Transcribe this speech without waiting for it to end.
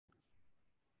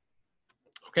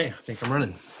Okay, I think I'm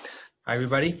running. Hi,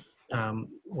 everybody. We're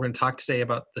going to talk today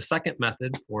about the second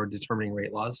method for determining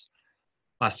rate laws.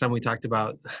 Last time we talked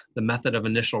about the method of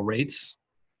initial rates,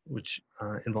 which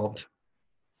involved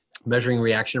measuring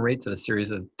reaction rates at a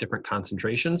series of different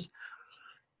concentrations.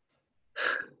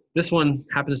 This one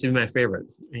happens to be my favorite,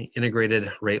 integrated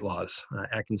rate laws,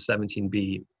 Atkins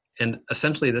 17b. And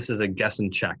essentially, this is a guess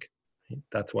and check.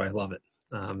 That's why I love it.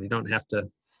 You don't have to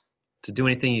do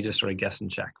anything, you just sort of guess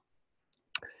and check.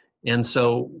 And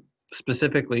so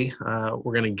specifically,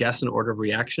 we're going to guess an order of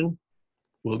reaction.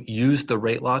 We'll use the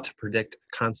rate law to predict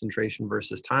concentration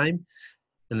versus time,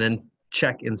 and then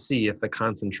check and see if the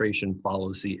concentration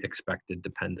follows the expected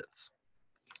dependence.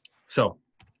 So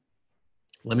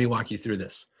let me walk you through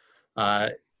this.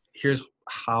 Here's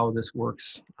how this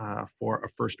works for a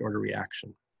first order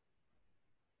reaction.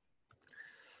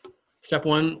 Step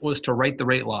one was to write the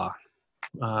rate law.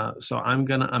 So I'm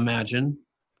going to imagine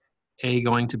A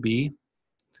going to B.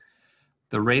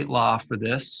 The rate law for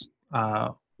this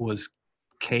was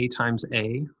K times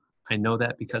A. I know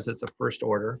that because it's a first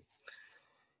order.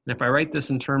 And if I write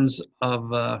this in terms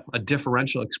of a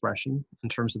differential expression, in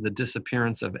terms of the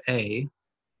disappearance of A,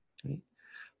 okay,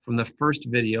 from the first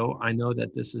video, I know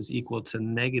that this is equal to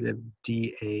negative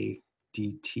dA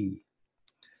dt.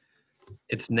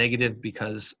 It's negative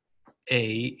because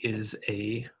A is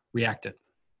a reactant.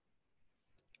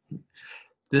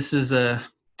 This is a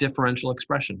differential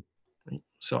expression, right?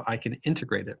 So I can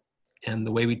integrate it. And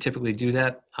the way we typically do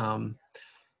that,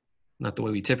 not the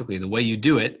way we typically, the way you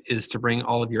do it is to bring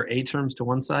all of your A terms to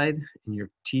one side and your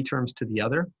T terms to the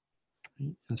other.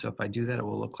 And so if I do that, it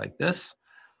will look like this.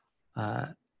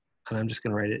 And I'm just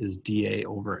going to write it as dA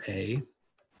over A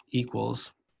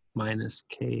equals minus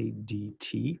K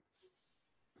dt.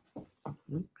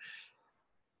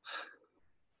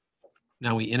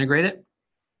 Now we integrate it.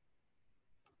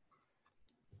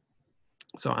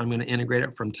 So I'm going to integrate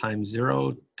it from time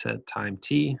 0 to time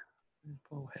t.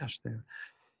 Pull hash there.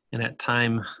 And at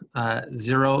time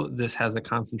 0, this has a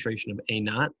concentration of A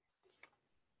naught.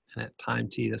 And at time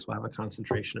t, this will have a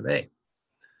concentration of A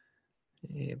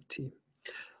of t.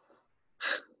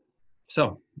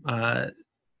 So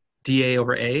dA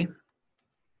over A,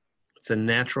 it's a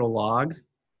natural log.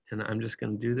 And I'm just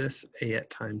going to do this. A at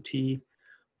time t,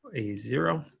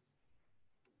 A0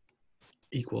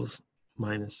 equals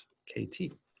minus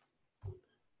KT.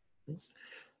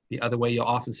 The other way you'll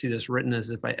often see this written is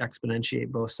if I exponentiate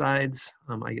both sides,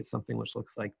 I get something which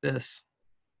looks like this.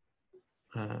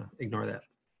 Ignore that.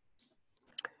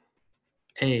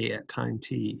 A at time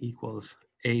t equals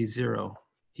A0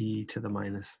 e to the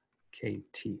minus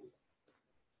KT.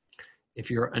 If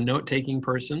you're a note-taking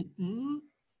person,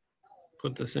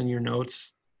 put this in your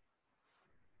notes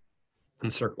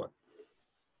and circle it.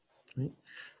 Right?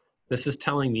 This is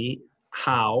telling me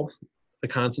how the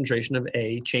concentration of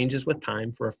A changes with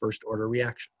time for a first order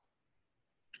reaction.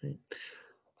 Okay.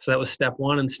 So that was step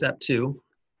 1 and step 2.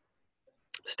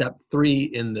 Step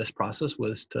 3 in this process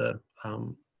was to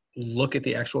look at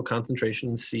the actual concentration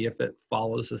and see if it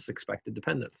follows this expected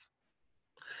dependence.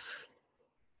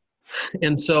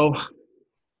 And so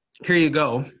here you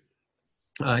go.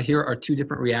 Here are 2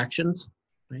 different reactions.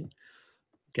 Right?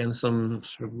 Again, some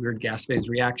sort of weird gas phase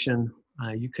reaction.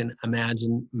 You can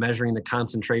imagine measuring the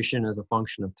concentration as a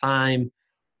function of time,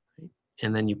 right?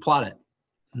 And then you plot it.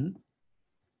 And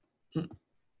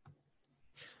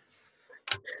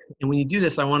when you do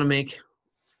this, I want to make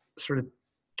sort of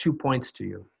 2 points to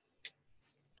you.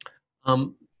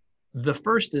 The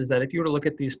first is that if you were to look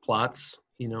at these plots,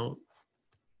 you know,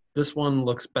 this one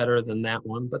looks better than that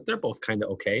one, but they're both kind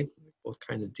of okay, both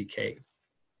kind of decay.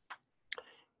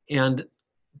 And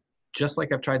just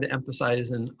like I've tried to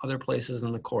emphasize in other places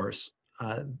in the course,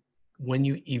 when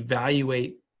you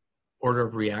evaluate order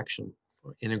of reaction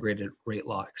or integrated rate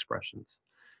law expressions,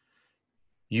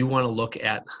 you want to look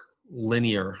at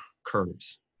linear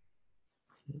curves.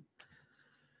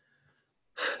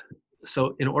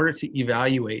 So in order to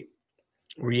evaluate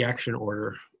reaction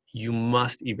order, you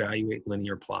must evaluate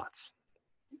linear plots.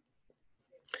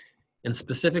 And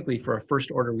specifically for a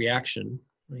first order reaction,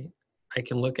 right, I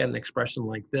can look at an expression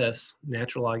like this,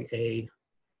 natural log A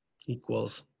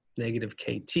equals negative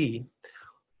KT.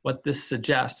 What this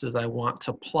suggests is I want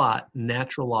to plot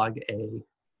natural log A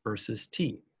versus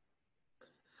T.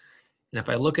 And if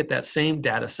I look at that same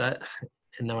data set,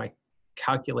 and now I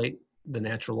calculate the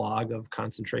natural log of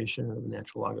concentration or the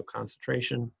natural log of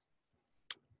concentration,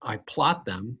 I plot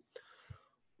them,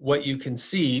 what you can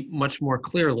see much more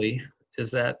clearly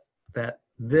is that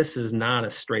this is not a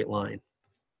straight line.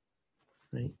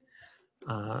 Right?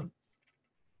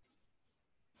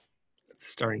 It's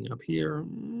starting up here.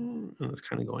 and it's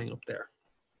kind of going up there.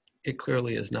 It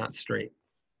clearly is not straight.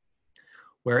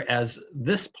 Whereas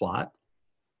this plot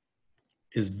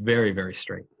is very, very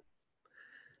straight.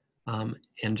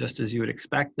 And just as you would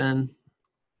expect then,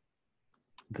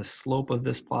 the slope of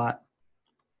this plot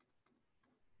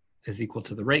is equal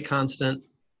to the rate constant.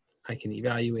 I can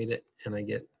evaluate it and I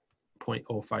get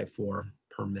 0.054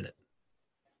 per minute.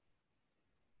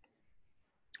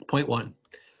 Point one.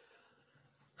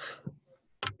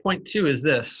 Point two is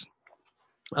this.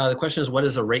 The question is, what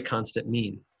does a rate constant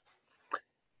mean?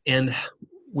 And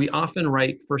we often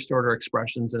write first order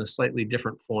expressions in a slightly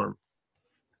different form.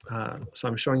 So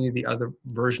I'm showing you the other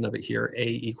version of it here, A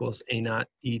equals A naught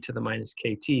e to the minus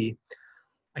kt.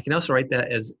 I can also write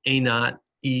that as A naught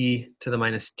e to the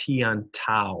minus t on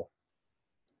tau.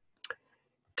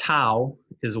 Tau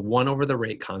is 1 over the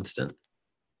rate constant,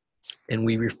 and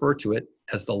we refer to it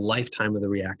as the lifetime of the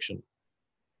reaction.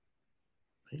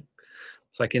 Okay.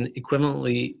 So I can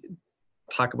equivalently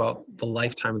talk about the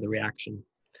lifetime of the reaction.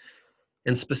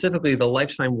 And specifically, the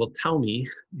lifetime will tell me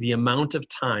the amount of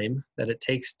time that it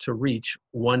takes to reach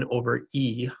 1 over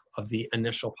E of the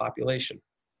initial population.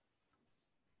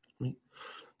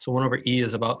 So 1 over E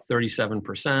is about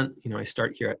 37%. You know, I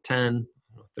start here at 10,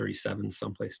 37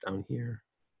 someplace down here.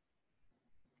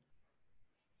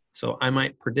 So I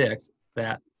might predict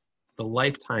that the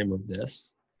lifetime of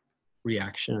this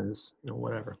reaction is, you know,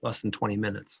 whatever, less than 20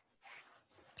 minutes.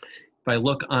 If I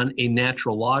look on a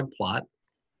natural log plot,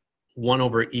 1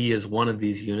 over E is one of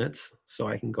these units. So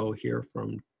I can go here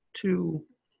from 2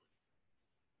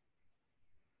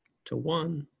 to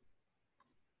 1.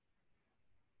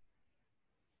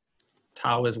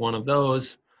 Tau is one of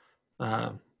those.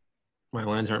 My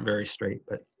lines aren't very straight,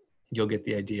 but you'll get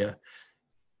the idea.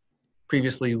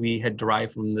 Previously, we had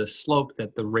derived from this slope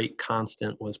that the rate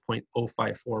constant was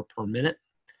 0.054 per minute.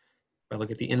 If I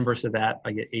look at the inverse of that,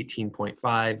 I get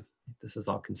 18.5. This is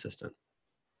all consistent.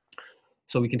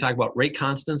 So we can talk about rate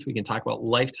constants. We can talk about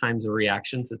lifetimes of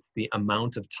reactions. It's the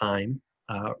amount of time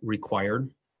required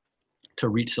to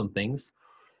reach some things.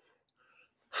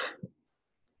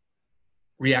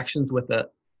 Reactions with a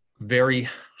very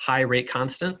high rate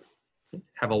constant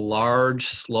have a large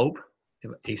slope,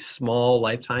 have a small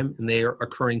lifetime, and they are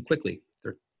occurring quickly.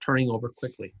 They're turning over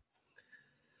quickly.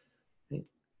 Okay.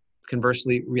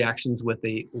 Conversely, reactions with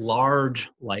a large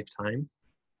lifetime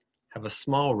have a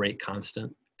small rate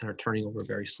constant and are turning over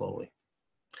very slowly.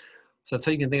 So that's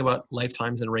how you can think about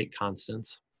lifetimes and rate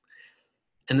constants.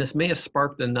 And this may have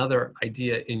sparked another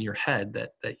idea in your head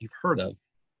that you've heard of.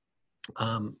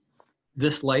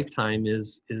 This lifetime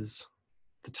is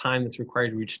the time that's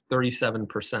required to reach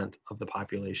 37% of the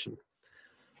population.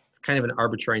 It's kind of an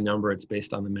arbitrary number. It's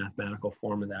based on the mathematical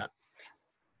form of that.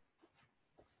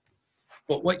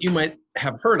 But what you might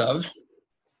have heard of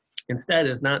instead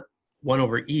is not 1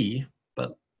 over E,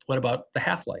 but what about the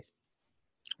half-life,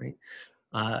 right?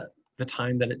 The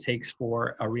time that it takes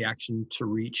for a reaction to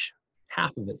reach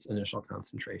half of its initial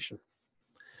concentration.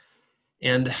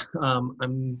 And I'm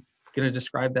going to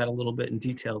describe that a little bit in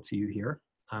detail to you here.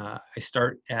 I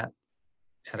start at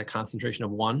a concentration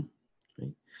of 1.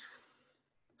 Right?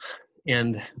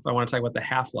 And if I want to talk about the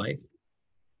half-life,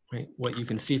 right, what you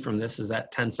can see from this is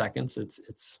at 10 seconds,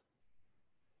 it's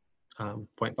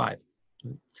 0.5. Right?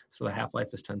 So the half-life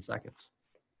is 10 seconds.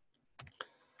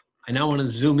 I now want to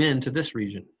zoom in to this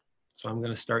region. So I'm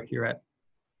going to start here at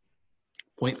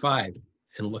 0.5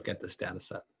 and look at this data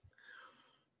set.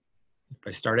 If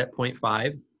I start at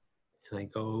 0.5 and I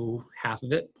go half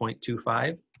of it,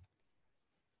 0.25,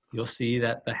 you'll see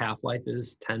that the half-life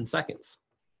is 10 seconds.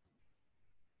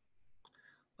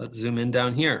 Let's zoom in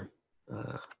down here.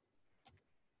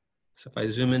 So if I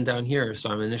zoom in down here,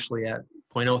 so I'm initially at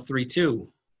 0.032.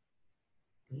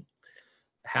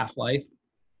 Half-life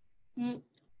is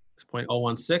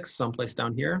 0.016, someplace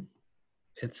down here.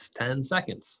 It's 10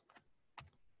 seconds.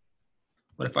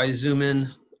 What if I zoom in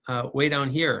way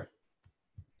down here?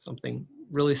 Something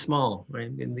really small, right,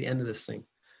 in the end of this thing.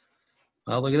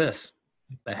 Well, look at this.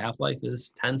 The half-life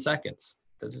is 10 seconds.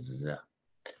 Da, da, da, da.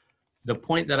 The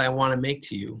point that I want to make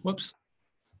to you, whoops,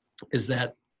 is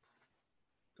that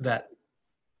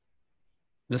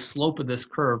the slope of this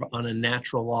curve on a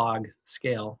natural log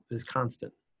scale is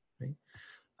constant. Right?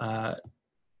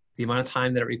 The amount of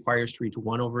time that it requires to reach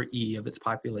 1 over E of its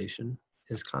population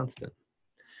is constant.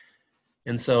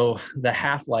 And so the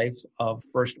half-life of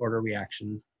first order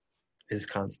reaction is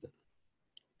constant.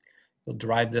 You'll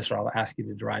derive this, or I'll ask you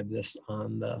to derive this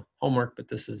on the homework, but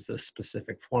this is the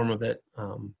specific form of it,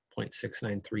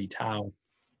 0.693 tau.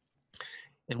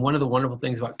 And one of the wonderful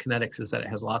things about kinetics is that it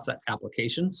has lots of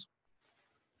applications.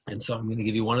 And so I'm going to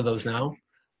give you one of those now.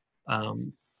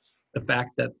 the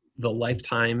fact that the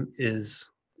lifetime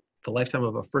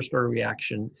of a first order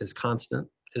reaction is constant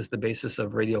is the basis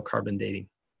of radiocarbon dating.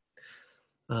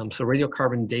 So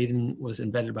radiocarbon dating was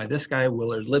invented by this guy,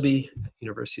 Willard Libby,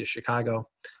 University of Chicago.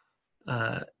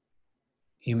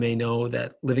 You may know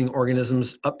that living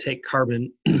organisms uptake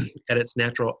carbon at its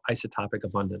natural isotopic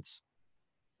abundance,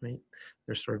 right?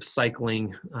 They're sort of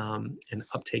cycling and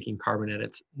uptaking carbon at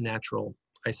its natural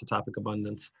isotopic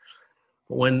abundance.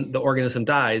 But when the organism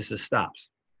dies, this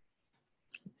stops.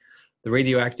 The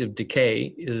radioactive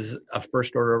decay is a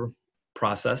first order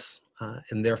process,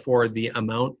 and therefore the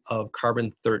amount of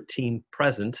carbon-13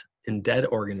 present in dead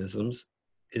organisms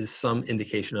is some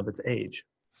indication of its age.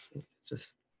 It's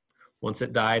just once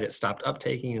it died, it stopped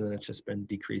uptaking, and then it's just been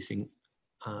decreasing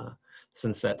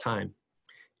since that time.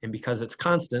 And because it's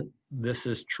constant, this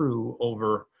is true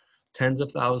over tens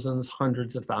of thousands,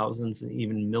 hundreds of thousands, and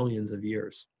even millions of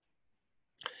years.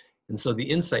 And so the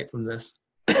insight from this,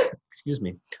 excuse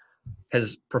me,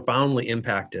 has profoundly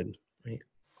impacted, right,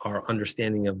 our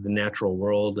understanding of the natural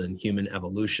world and human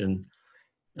evolution.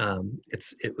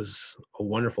 It was a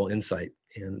wonderful insight,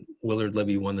 and Willard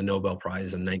Libby won the Nobel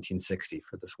Prize in 1960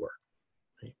 for this work.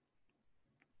 Right.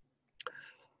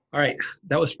 All right,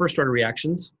 that was first order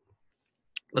reactions.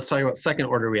 Let's talk about second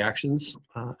order reactions.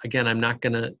 Again, I'm not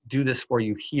gonna do this for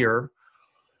you here.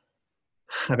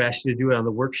 I've asked you to do it on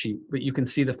the worksheet, but you can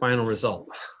see the final result.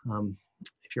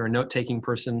 If you're a note-taking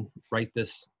person, write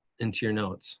this into your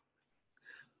notes.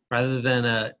 Rather than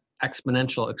an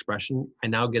exponential expression, I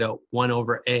now get a 1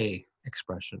 over A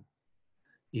expression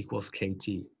equals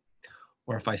KT.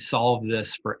 Or if I solve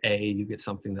this for A, you get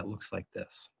something that looks like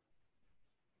this.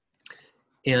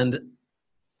 And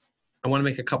I want to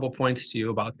make a couple points to you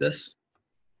about this.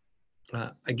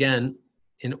 Again,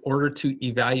 in order to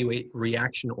evaluate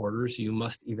reaction orders, you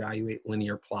must evaluate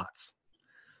linear plots.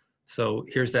 So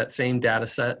here's that same data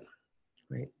set,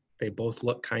 right? They both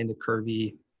look kind of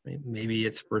curvy. Right? Maybe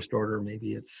it's first order,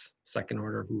 maybe it's second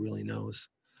order, who really knows?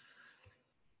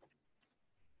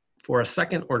 For a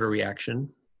second order reaction,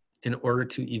 in order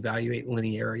to evaluate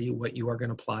linearity, what you are going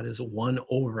to plot is 1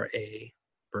 over A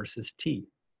versus T.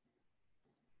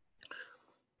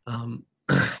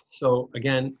 So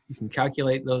again, you can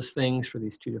calculate those things for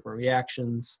these two different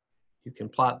reactions. You can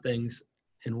plot things,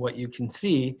 and what you can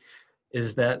see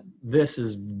is that this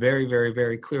is very, very,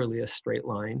 very clearly a straight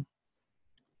line,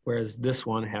 whereas this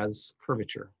one has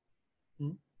curvature.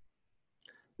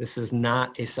 This is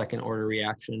not a second order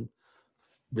reaction.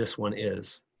 This one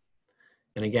is.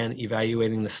 And again,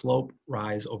 evaluating the slope,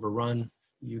 rise over run,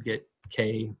 you get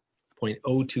K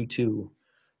 0.022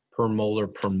 per molar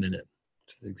per minute,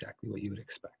 which is exactly what you would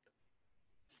expect.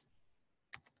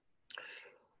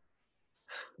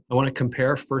 I want to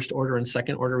compare first order and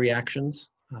second order reactions.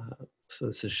 So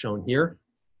this is shown here.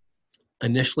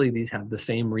 Initially, these have the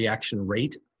same reaction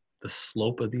rate. The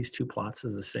slope of these two plots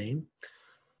is the same.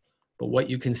 But what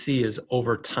you can see is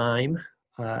over time,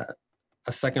 a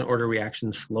second order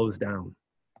reaction slows down.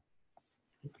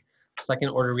 Second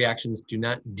order reactions do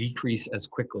not decrease as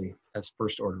quickly as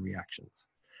first order reactions.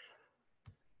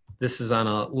 This is on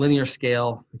a linear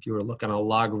scale. If you were to look on a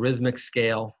logarithmic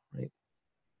scale, right,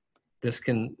 this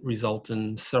can result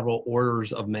in several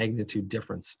orders of magnitude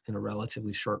difference in a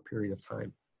relatively short period of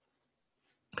time.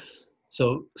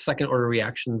 So second order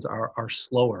reactions are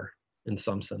slower in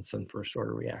some sense than first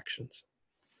order reactions.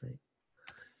 Right?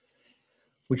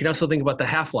 We can also think about the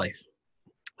half-life.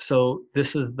 So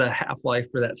this is the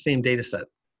half-life for that same data set.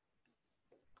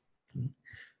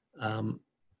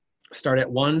 Start at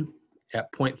 1,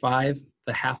 at 0.5,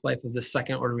 the half-life of this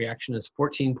second order reaction is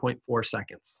 14.4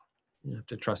 seconds. You have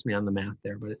to trust me on the math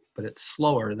there, but it's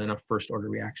slower than a first order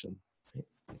reaction. Right?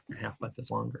 The half-life is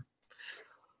longer.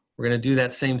 We're going to do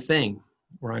that same thing,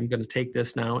 where I'm going to take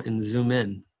this now and zoom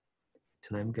in.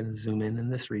 And I'm going to zoom in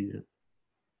this region.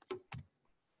 If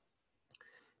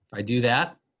I do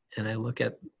that, and I look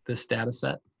at this data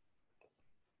set, I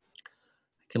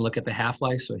can look at the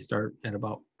half-life. So I start at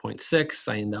about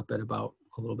 0.6, I end up at about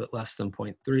a little bit less than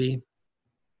 0.3,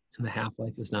 and the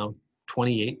half-life is now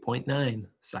 28.9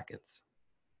 seconds.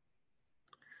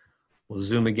 We'll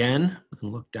zoom again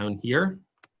and look down here.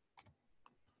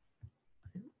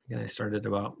 Again, I started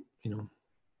about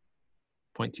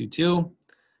 0.22,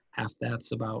 half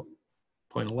that's about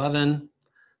 0.11.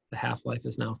 The half-life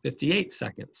is now 58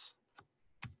 seconds.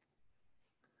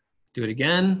 Do it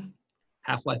again,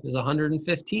 half-life is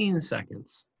 115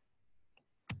 seconds.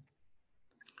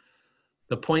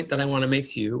 The point that I want to make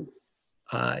to you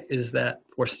is that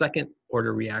for second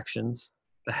order reactions,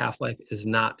 the half-life is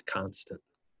not constant.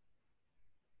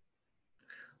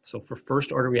 So for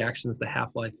first order reactions, the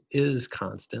half-life is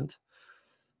constant,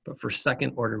 but for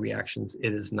second order reactions,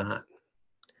 it is not.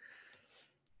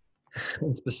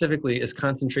 And specifically, as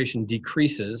concentration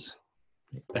decreases,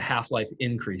 the half-life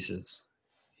increases.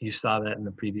 You saw that in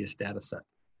the previous data set.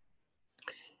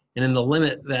 And in the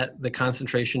limit that the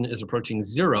concentration is approaching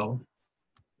 0,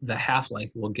 the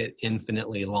half-life will get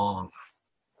infinitely long.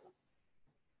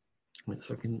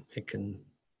 So it can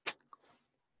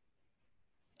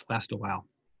last a while.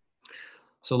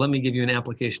 So let me give you an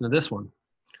application of this one.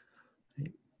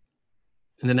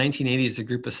 In the 1980s, a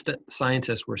group of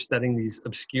scientists were studying these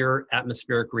obscure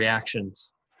atmospheric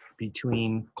reactions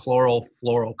between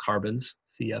chlorofluorocarbons,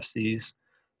 CFCs,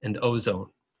 and ozone.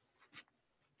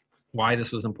 Why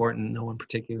this was important, no one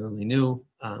particularly knew,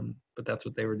 but that's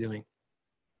what they were doing.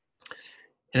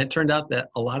 And it turned out that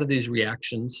a lot of these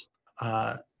reactions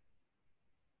were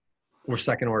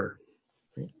second order,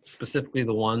 right? Specifically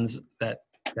the ones that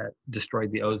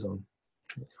destroyed the ozone,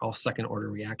 all second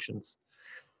order reactions.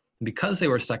 And because they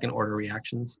were second order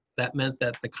reactions, that meant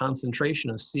that the concentration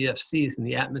of CFCs in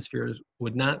the atmospheres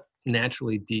would not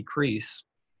naturally decrease,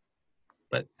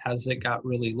 but as it got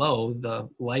really low, the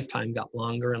lifetime got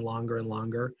longer and longer and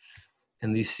longer,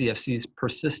 and these CFCs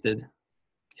persisted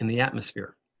in the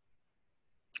atmosphere.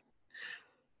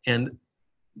 And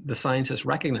the scientists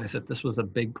recognized that this was a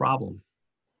big problem,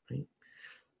 right?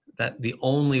 That the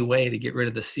only way to get rid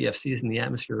of the CFCs in the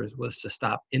atmosphere was to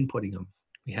stop inputting them.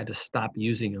 We had to stop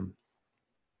using them.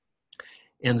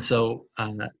 And so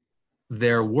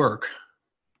their work,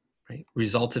 right,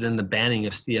 resulted in the banning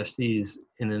of CFCs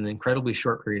in an incredibly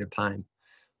short period of time.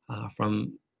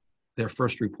 From their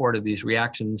first report of these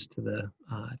reactions to the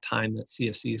time that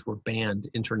CFCs were banned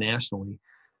internationally,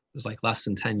 it was like less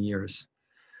than 10 years.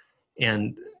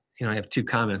 And I have two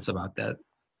comments about that.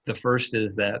 The first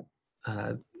is that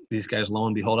these guys, lo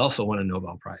and behold, also won a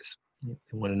Nobel Prize. They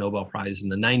won a Nobel Prize in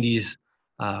the 90s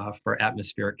for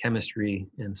atmospheric chemistry,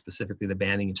 and specifically the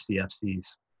banning of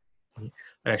CFCs. I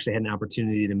actually had an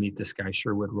opportunity to meet this guy,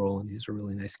 Sherwood Rowland. He's a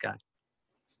really nice guy.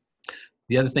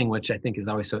 The other thing, which I think is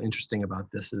always so interesting about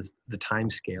this, is the time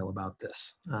scale about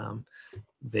this.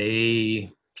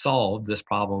 They solved this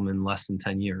problem in less than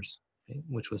 10 years, okay,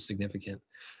 which was significant.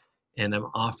 And I'm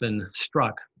often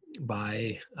struck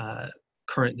by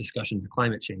current discussions of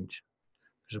climate change.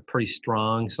 There's a pretty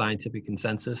strong scientific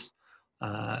consensus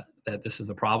that this is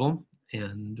a problem,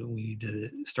 and we need to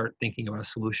start thinking about a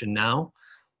solution now.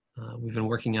 We've been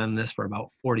working on this for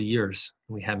about 40 years,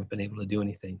 and we haven't been able to do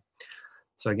anything.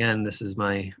 So again, this is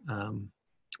my,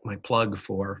 my plug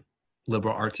for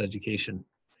liberal arts education.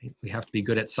 We have to be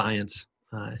good at science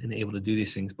and able to do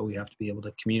these things, but we have to be able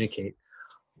to communicate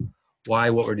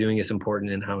why what we're doing is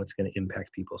important and how it's going to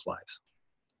impact people's lives.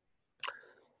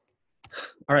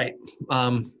 All right,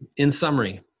 in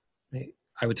summary,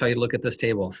 I would tell you to look at this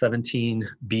table,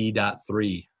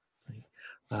 17B.3.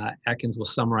 Atkins will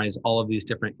summarize all of these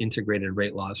different integrated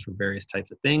rate laws for various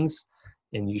types of things,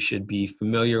 and you should be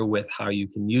familiar with how you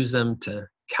can use them to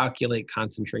calculate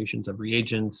concentrations of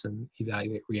reagents and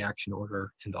evaluate reaction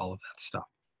order and all of that stuff.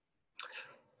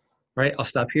 All right, I'll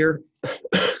stop here.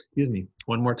 Excuse me.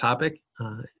 One more topic,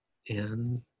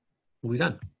 and we'll be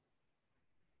done.